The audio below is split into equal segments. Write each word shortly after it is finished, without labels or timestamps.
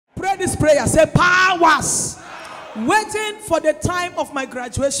prayer. Say, powers waiting for the time of my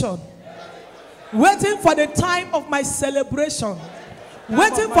graduation, waiting for the time of my celebration,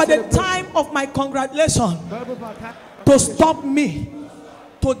 waiting for the time of my congratulation, to stop me,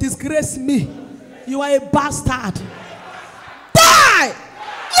 to disgrace me. You are a bastard. Die!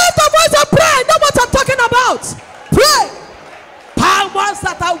 Lift the voice and pray. Know what I'm talking about. Pray. Powers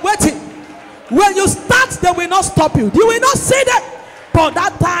that are waiting. When you start, they will not stop you. You will not see them. But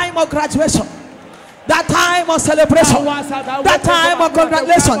that time of graduation, that time of celebration, that time of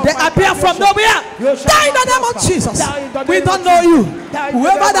congratulation, they appear from nowhere. Die in the name of Jesus. We don't know you.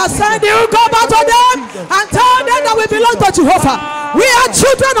 Whoever that sent you, go back to them and tell them that we belong to Jehovah. We are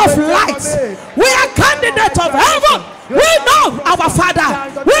children of light. We are candidates of heaven. We know our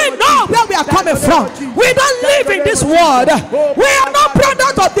Father. We know where we are coming from. We don't live in this world. We are not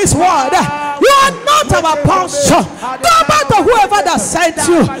product of this world. You are not our portion. Go back to whoever that sent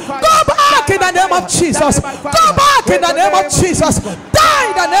you. Go back in the name of Jesus. Go back in the name of Jesus. Die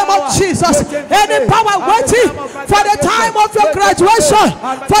in the name of Jesus. Any power waiting for the time of your graduation,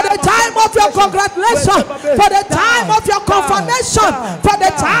 for the time of your congratulation, for the time of your confirmation, for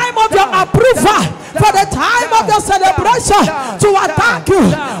the time of your approval, for the time of your celebration, to attack you,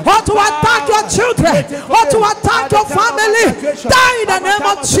 or to attack your children, or to attack your family. Die in the name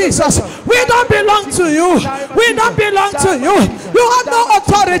of Jesus. We don't belong to you. We don't belong to you. You have no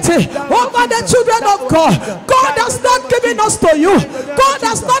authority over the children of God. God has not given us to you. God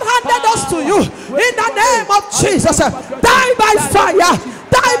has not handed us to you. In the name of Jesus, die by fire.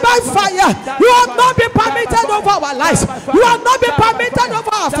 Die by fire. You will not be permitted over our lives. You will not be permitted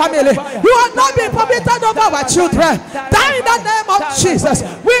over our family. You will not be permitted over our children. Die in the name of Jesus.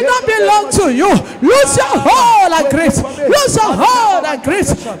 We don't belong to you. Lose your hold and grace. Lose your hold and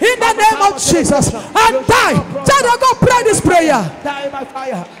grace. In the name of Jesus. And die. Child, go pray this prayer. Die by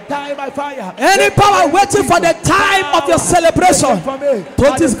fire. Die by fire. Any power waiting for the time of your celebration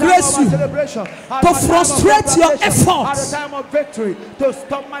to disgrace you, to frustrate your efforts, at the time of victory, to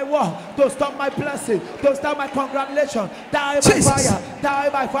stop my war, to stop my blessing, to stop my congratulations. Die by fire, die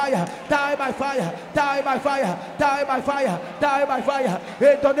by fire, die by fire, die by fire, die by fire, die by fire.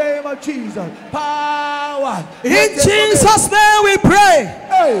 In the name of Jesus, power. In Jesus' name we pray.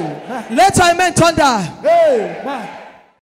 Amen. Let our amen thunder. Amen.